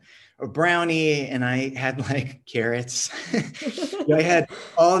milk and a brownie. And I had like carrots. I had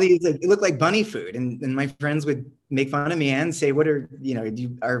all these, it looked like bunny food. And my friends would make fun of me and say, what are,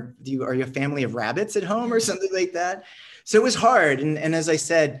 are you a family of rabbits at home or something like that? So it was hard. And as I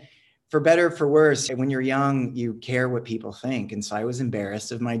said, for better or for worse, when you're young, you care what people think. And so I was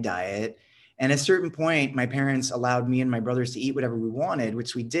embarrassed of my diet. And at a certain point, my parents allowed me and my brothers to eat whatever we wanted,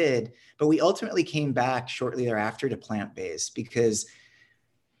 which we did. But we ultimately came back shortly thereafter to plant-based because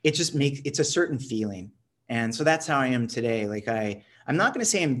it's a certain feeling. And so that's how I am today. Like I'm not going to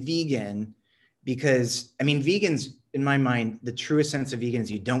say I'm vegan because vegans in my mind, the truest sense of vegan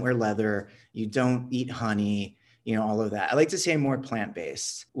is you don't wear leather, you don't eat honey, all of that. I like to say I'm more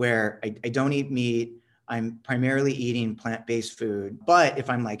plant-based where I don't eat meat. I'm primarily eating plant-based food. But if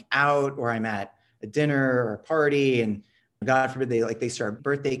I'm like out or I'm at a dinner or a party and God forbid they serve a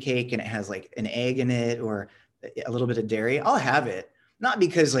birthday cake and it has like an egg in it or a little bit of dairy, I'll have it. Not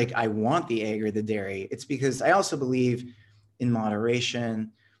because like I want the egg or the dairy. It's because I also believe in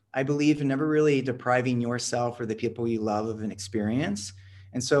moderation. I believe in never really depriving yourself or the people you love of an experience.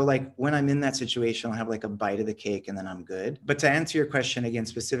 And so like when I'm in that situation, I'll have like a bite of the cake and then I'm good. But to answer your question again,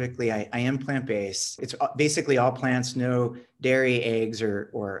 specifically, I am plant-based. It's basically all plants, no dairy, eggs,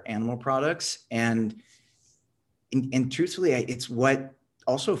 or animal products. And truthfully, it's what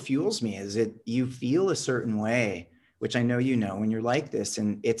also fuels me is you feel a certain way, which I know when you're like this.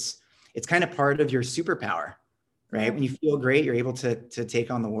 And it's kind of part of your superpower, right? When you feel great, you're able to take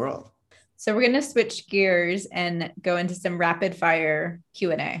on the world. So we're going to switch gears and go into some rapid fire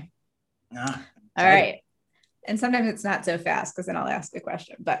Q&A. All right. And sometimes it's not so fast because then I'll ask a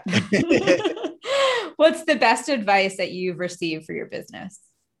question, but what's the best advice that you've received for your business?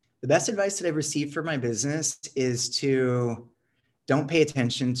 The best advice that I've received for my business is to don't pay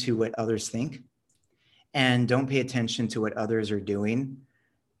attention to what others think and don't pay attention to what others are doing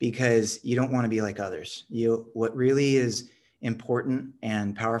because you don't want to be like others. What really is important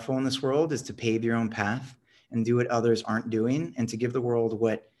and powerful in this world is to pave your own path and do what others aren't doing and to give the world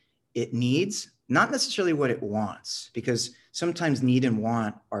what it needs, not necessarily what it wants, because sometimes need and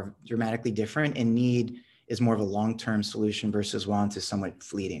want are dramatically different and need is more of a long-term solution versus want is somewhat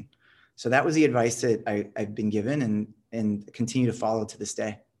fleeting. So that was the advice that I've been given and continue to follow to this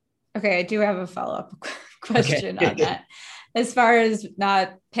day. Okay, I do have a follow-up question on that. As far as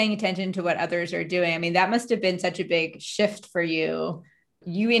not paying attention to what others are doing, that must have been such a big shift for you.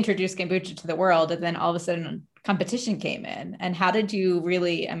 You introduced kombucha to the world and then all of a sudden competition came in. And how did you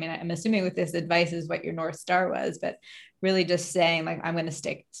really, I'm assuming with this advice is what your North Star was, but really just saying like, I'm going to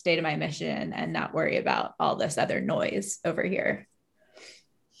stay to my mission and not worry about all this other noise over here.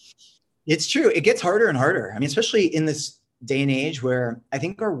 It's true. It gets harder and harder. Especially in this day and age where I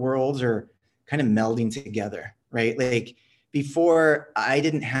think our worlds are kind of melding together, right? Like, before I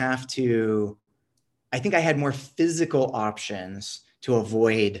didn't have to, I think I had more physical options to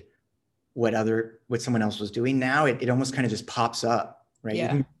avoid what someone else was doing. Now it almost kind of just pops up, right?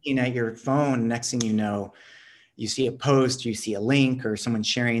 Yeah. You can be at your phone, next thing you know, you see a post, you see a link or someone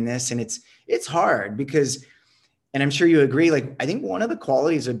sharing this. And it's hard because, and I'm sure you agree, like, I think one of the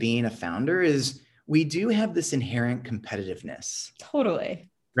qualities of being a founder is we do have this inherent competitiveness. Totally.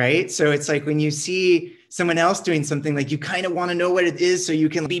 Right. So it's like when you see someone else doing something, like you kind of want to know what it is so you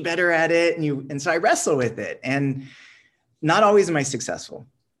can be better at it. And so I wrestle with it and not always am I successful,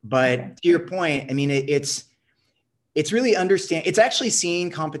 but okay. To your point, it's really it's actually seeing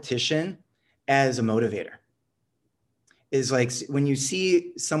competition as a motivator. Is like when you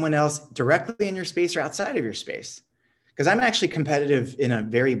see someone else directly in your space or outside of your space, because I'm actually competitive in a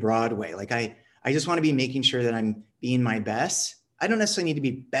very broad way. Like I just want to be making sure that I'm being my best. I don't necessarily need to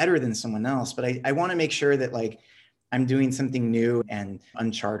be better than someone else, but I want to make sure that like I'm doing something new and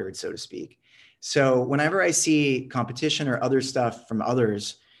uncharted, so to speak. So whenever I see competition or other stuff from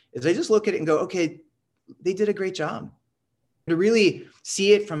others, is I just look at it and go, okay, they did a great job. To really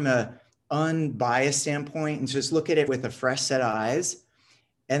see it from a unbiased standpoint and just look at it with a fresh set of eyes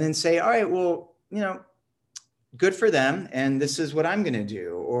and then say, all right, well, good for them. And this is what I'm going to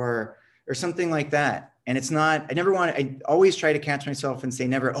do or something like that. And it's not, I always try to catch myself and say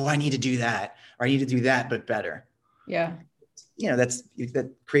never, oh, I need to do that or I need to do that, but better. Yeah.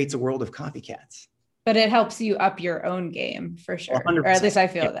 That creates a world of copycats. But it helps you up your own game for sure. 100%. Or at least I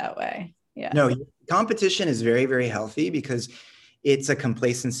feel that way. Yeah. No, competition is very, very healthy because it's a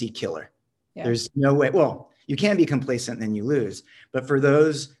complacency killer. Yeah. There's no way. Well, you can be complacent and then you lose. But for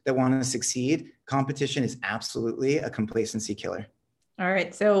those that want to succeed, competition is absolutely a complacency killer. All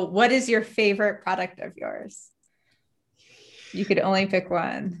right. So what is your favorite product of yours? You could only pick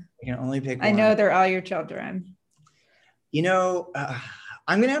one. I can only pick I one. know they're all your children. You know,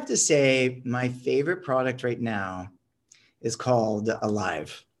 I'm going to have to say my favorite product right now is called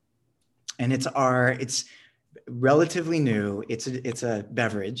Alive. And it's relatively new. It's a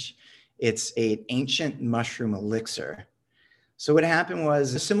beverage. It's an ancient mushroom elixir. So what happened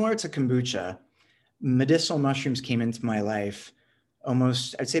was similar to kombucha, medicinal mushrooms came into my life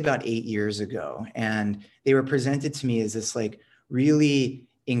almost, I'd say about 8 years ago. And they were presented to me as this like really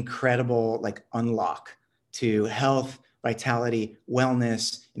incredible like unlock to health, vitality,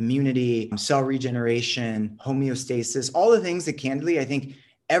 wellness, immunity, cell regeneration, homeostasis, all the things that candidly I think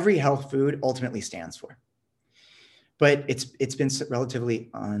every health food ultimately stands for. But it's been relatively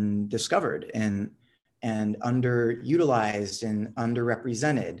undiscovered and underutilized and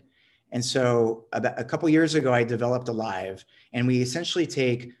underrepresented. And so about a couple years ago, I developed Alive, and we essentially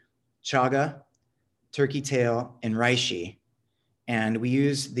take chaga, turkey tail, and reishi, and we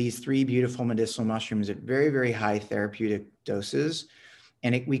use these three beautiful medicinal mushrooms at very, very high therapeutic doses.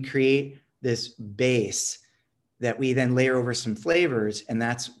 And we create this base that we then layer over some flavors, and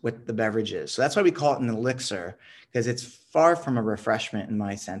that's what the beverage is. So that's why we call it an elixir, because it's far from a refreshment in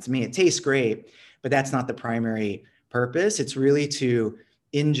my sense. I mean, it tastes great, but that's not the primary purpose. It's really to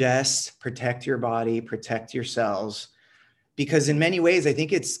ingest, protect your body, protect your cells, because in many ways, I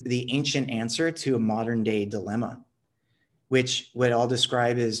think it's the ancient answer to a modern day dilemma, which what I'll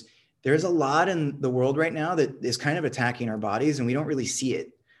describe is there's a lot in the world right now that is kind of attacking our bodies and we don't really see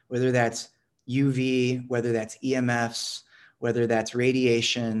it, whether that's UV, whether that's EMFs, whether that's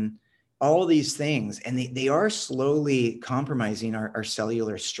radiation, all these things. And they are slowly compromising our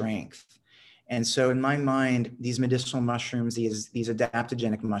cellular strength. And so in my mind, these medicinal mushrooms, these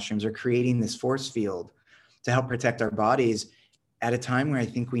adaptogenic mushrooms are creating this force field to help protect our bodies at a time where I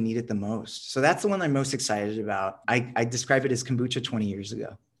think we need it the most. So that's the one I'm most excited about. I describe it as kombucha 20 years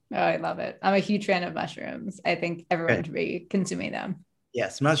ago. Oh, I love it. I'm a huge fan of mushrooms. I think everyone should be consuming them.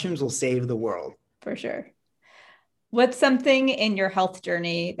 Yes, mushrooms will save the world. For sure. What's something in your health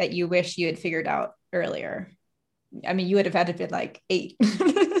journey that you wish you had figured out earlier? I mean, you would have had to be like 8.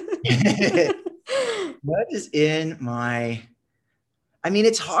 What is in my, I mean,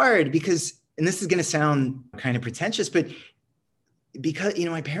 it's hard because, and this is going to sound kind of pretentious, but because, you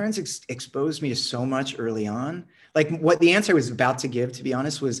know, my parents exposed me to so much early on. Like what the answer I was about to give, to be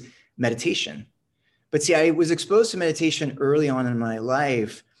honest, was meditation. But see, I was exposed to meditation early on in my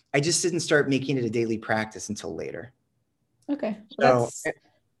life. I just didn't start making it a daily practice until later. Okay. Well, so,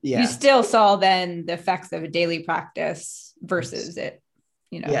 yeah. You still saw then the effects of a daily practice versus it,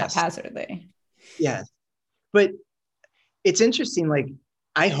 you know, haphazardly. Yes. But it's interesting. Like,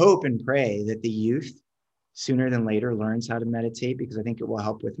 I hope and pray that the youth sooner than later learns how to meditate, because I think it will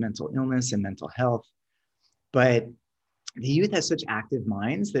help with mental illness and mental health. But the youth has such active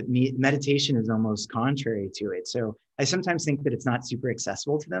minds that meditation is almost contrary to it. So I sometimes think that it's not super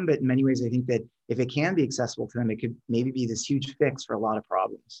accessible to them, but in many ways, I think that if it can be accessible to them, it could maybe be this huge fix for a lot of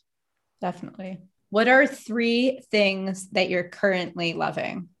problems. Definitely. What are 3 things that you're currently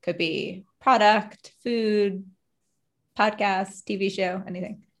loving? Could be product, food, podcast, TV show,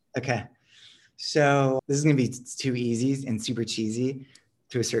 anything. Okay. So this is going to be too easy and super cheesy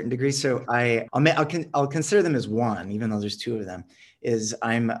to a certain degree. So I'll consider them as one, even though there's 2 of them, is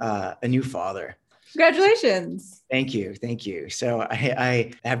I'm a new father. Congratulations. Thank you. Thank you. So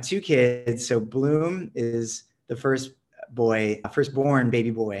I have 2 kids. So Bloom is the firstborn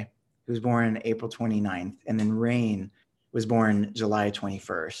baby boy, who was born April 29th. And then Rain was born July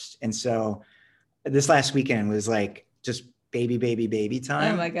 21st. And so this last weekend was like just baby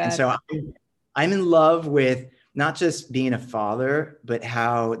time. Oh my God. And so I'm in love with not just being a father, but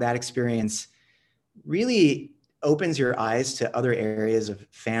how that experience really opens your eyes to other areas of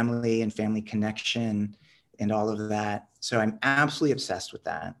family and family connection and all of that. So I'm absolutely obsessed with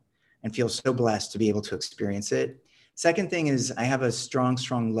that and feel so blessed to be able to experience it. Second thing is I have a strong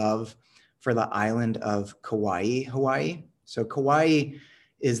love for the island of Kauai, Hawaii. So Kauai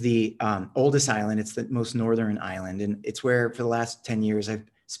is the oldest island. It's the most northern island. And it's where for the last 10 years, I've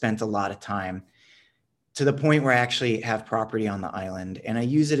spent a lot of time, to the point where I actually have property on the island. And I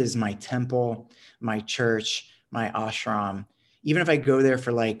use it as my temple, my church, my ashram. Even if I go there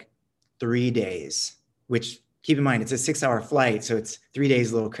for like 3 days, which keep in mind, it's a 6-hour flight. So it's 3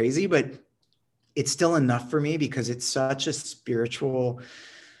 days a little crazy, but it's still enough for me because it's such a spiritual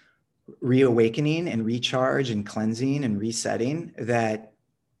reawakening and recharge and cleansing and resetting that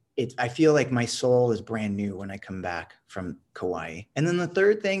I feel like my soul is brand new when I come back from Kauai. And then the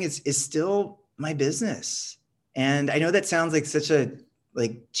third thing is still my business. And I know that sounds like such a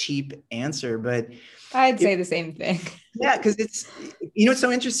cheap answer, but I'd say the same thing. yeah, because it's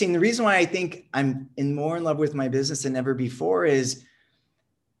so interesting. The reason why I think I'm more in love with my business than ever before is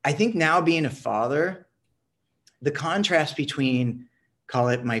I think now being a father, the contrast between, call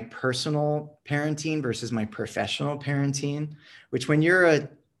it my personal parenting versus my professional parenting, which when you're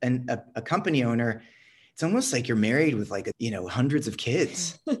a company owner, it's almost like you're married with hundreds of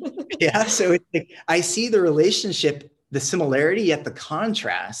kids. Yeah. So it's like, I see the relationship, the similarity, yet the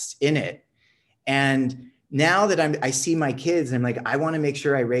contrast in it. And now that I see my kids and I'm like, I want to make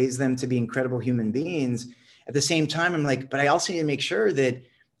sure I raise them to be incredible human beings. At the same time, I'm like, but I also need to make sure that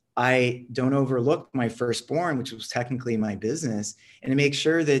I don't overlook my firstborn, which was technically my business, and to make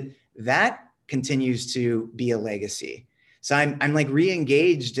sure that that continues to be a legacy. So I'm like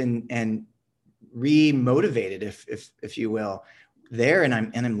re-engaged and re-motivated, if you will, there, and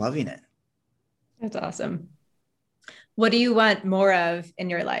I'm loving it. That's awesome. What do you want more of in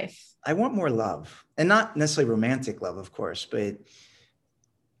your life? I want more love, and not necessarily romantic love, of course, but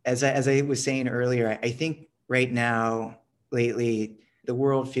as I was saying earlier, I think right now, lately, the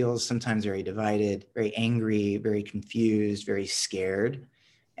world feels sometimes very divided, very angry, very confused, very scared.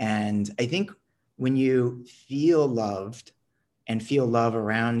 And I think when you feel loved and feel love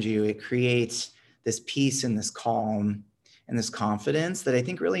around you, it creates this peace and this calm and this confidence that I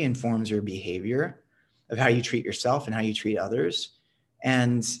think really informs your behavior of how you treat yourself and how you treat others.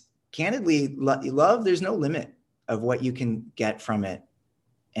 And candidly, love, there's no limit of what you can get from it.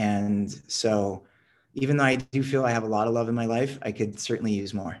 And so even though I do feel I have a lot of love in my life, I could certainly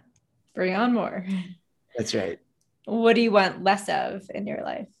use more. Bring on more. That's right. What do you want less of in your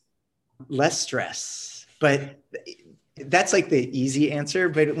life? Less stress. But that's like the easy answer.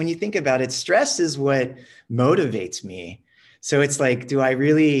 But when you think about it, stress is what motivates me. So it's like, do I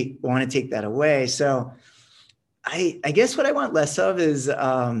really want to take that away? So I guess what I want less of is,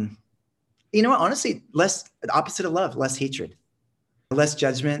 honestly, less, the opposite of love, less hatred, less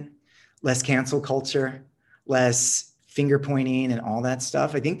judgment, less cancel culture, less finger pointing and all that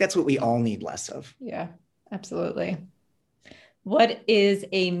stuff. I think that's what we all need less of. Yeah, absolutely. What is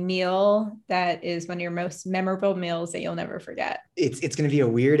a meal that is one of your most memorable meals that you'll never forget? It's going to be a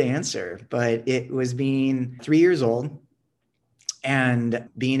weird answer, but it was being 3 years old and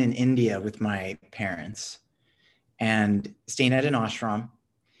being in India with my parents and staying at an ashram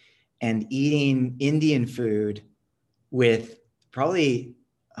and eating Indian food with probably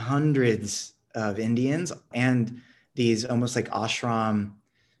hundreds of Indians and these almost like ashram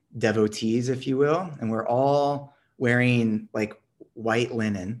devotees, if you will. And we're all wearing like white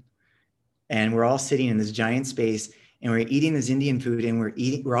linen and we're all sitting in this giant space and we're eating this Indian food and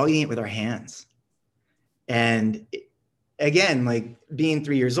we're all eating it with our hands. And again, like being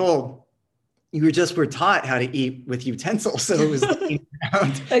 3 years old, we're taught how to eat with utensils. So it was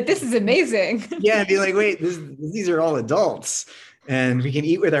like, this is amazing. Yeah. And be like, wait, these are all adults and we can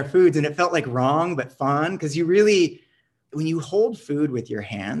eat with our foods. And it felt like wrong, but fun. Cause when you hold food with your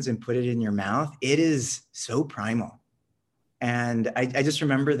hands and put it in your mouth, it is so primal. And I just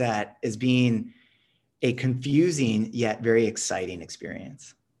remember that as being a confusing yet very exciting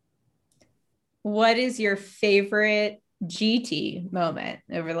experience. What is your favorite GT moment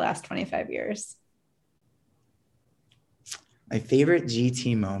over the last 25 years? My favorite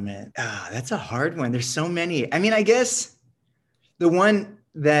GT moment. That's a hard one. There's so many. I mean, I guess the one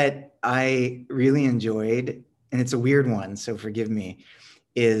that I really enjoyed, and it's a weird one, so forgive me,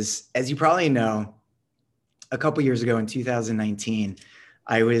 is, as you probably know, a couple years ago in 2019,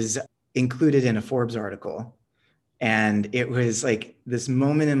 I was included in a Forbes article. And it was like this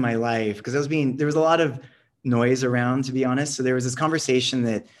moment in my life, because there was a lot of noise around, to be honest. So there was this conversation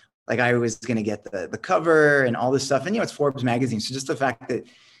that like I was going to get the cover and all this stuff. And, it's Forbes magazine. So just the fact that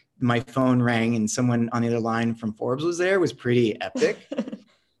my phone rang and someone on the other line from Forbes was there was pretty epic.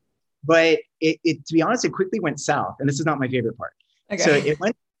 But it, to be honest, it quickly went south. And this is not my favorite part. Okay. So it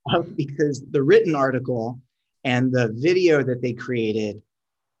went south because the written article and the video that they created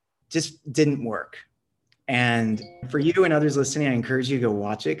just didn't work. And for you and others listening, I encourage you to go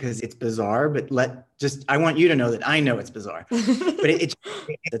watch it because it's bizarre, but I want you to know that I know it's bizarre, but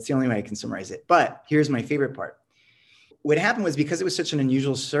that's the only way I can summarize it. But here's my favorite part. What happened was, because it was such an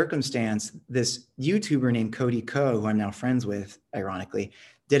unusual circumstance, this YouTuber named Cody Ko, who I'm now friends with, ironically,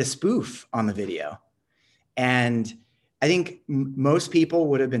 did a spoof on the video. And I think most people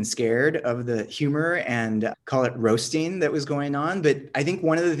would have been scared of the humor and call it roasting that was going on. But I think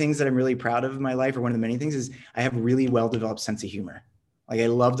one of the things that I'm really proud of in my life, or one of the many things, is I have a really well-developed sense of humor. Like I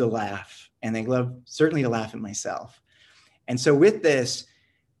love to laugh, and I love certainly to laugh at myself. And so with this,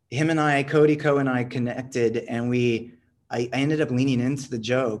 Cody Co and I connected, and I ended up leaning into the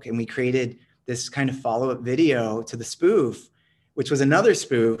joke, and we created this kind of follow-up video to the spoof, which was another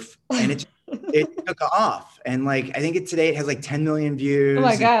spoof, and it took off. And like, I think today it has like 10 million views. Oh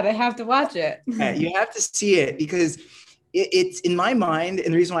my God, I have to watch it. You have to see it, because it's in my mind.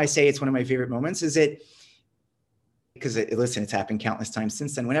 And the reason why I say it's one of my favorite moments is listen, it's happened countless times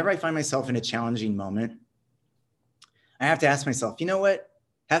since then. Whenever I find myself in a challenging moment, I have to ask myself, you know what?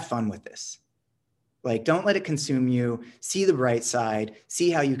 Have fun with this. Like, don't let it consume you. See the bright side, see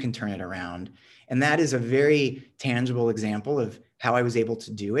how you can turn it around. And that is a very tangible example of how I was able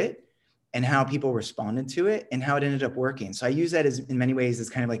to do it and how people responded to it and how it ended up working. So I use that in many ways as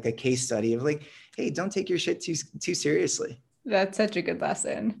kind of like a case study of like, hey, don't take your shit too seriously. That's such a good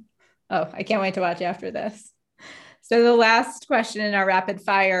lesson. Oh, I can't wait to watch after this. So the last question in our rapid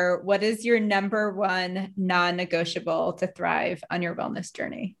fire, what is your number one non-negotiable to thrive on your wellness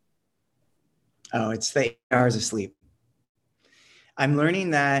journey? Oh, it's the 8 hours of sleep. I'm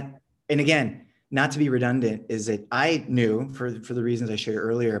learning that, and again, not to be redundant, is that I knew for the reasons I shared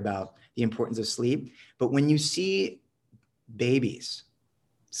earlier about the importance of sleep, but when you see babies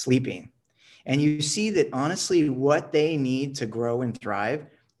sleeping and you see that honestly what they need to grow and thrive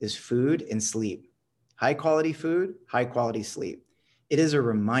is food and sleep, high quality food, high quality sleep. It is a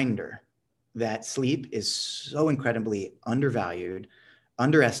reminder that sleep is so incredibly undervalued,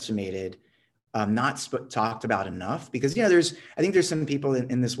 underestimated, not talked about enough, because, I think there's some people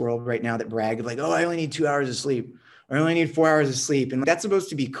in this world right now that brag of like, oh, I only need 2 hours of sleep, or I only need 4 hours of sleep. And that's supposed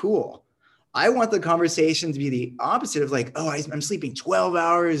to be cool. I want the conversation to be the opposite of like, oh, I'm sleeping 12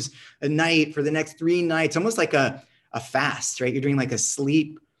 hours a night for the next 3 nights, almost like a fast, right? You're doing like a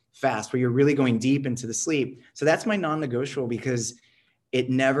sleep fast where you're really going deep into the sleep. So that's my non-negotiable, because it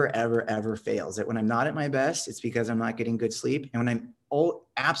never, ever, ever fails. That when I'm not at my best, it's because I'm not getting good sleep. And when I'm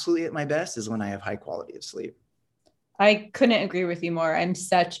absolutely at my best is when I have high quality of sleep. I couldn't agree with you more. I'm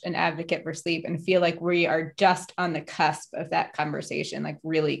such an advocate for sleep and feel like we are just on the cusp of that conversation, like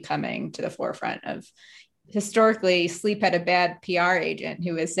really coming to the forefront of. Historically, sleep had a bad PR agent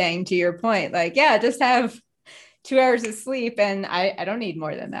who was saying, to your point, like, yeah, just have 2 hours of sleep. And I don't need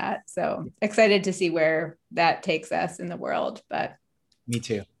more than that. So excited to see where that takes us in the world. But me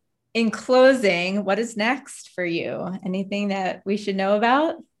too. In closing, what is next for you? Anything that we should know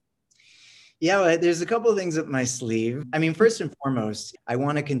about? Yeah, well, there's a couple of things up my sleeve. I mean, first and foremost, I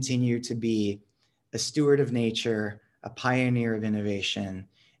want to continue to be a steward of nature, a pioneer of innovation,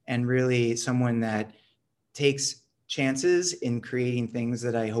 and really someone that takes chances in creating things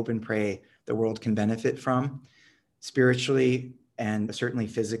that I hope and pray the world can benefit from, spiritually and certainly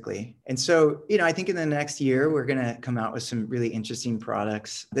physically. And so, I think in the next year, we're going to come out with some really interesting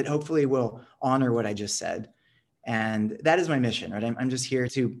products that hopefully will honor what I just said. And that is my mission, right? I'm just here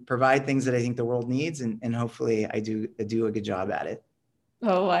to provide things that I think the world needs, and hopefully I do a good job at it.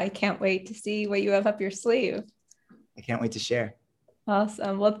 Oh, I can't wait to see what you have up your sleeve. I can't wait to share.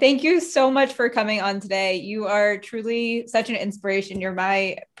 Awesome. Well, thank you so much for coming on today. You are truly such an inspiration. You're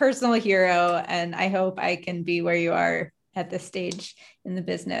my personal hero, and I hope I can be where you are at this stage in the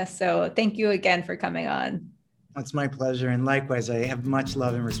business. So thank you again for coming on. It's my pleasure. And likewise, I have much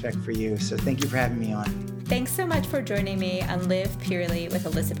love and respect for you. So thank you for having me on. Thanks so much for joining me on Live Purely with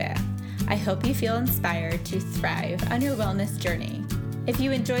Elizabeth. I hope you feel inspired to thrive on your wellness journey. If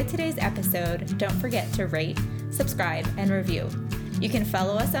you enjoyed today's episode, don't forget to rate, subscribe, and review. You can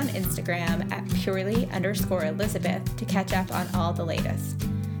follow us on Instagram at purely_Elizabeth to catch up on all the latest.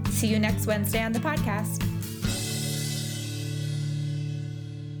 See you next Wednesday on the podcast.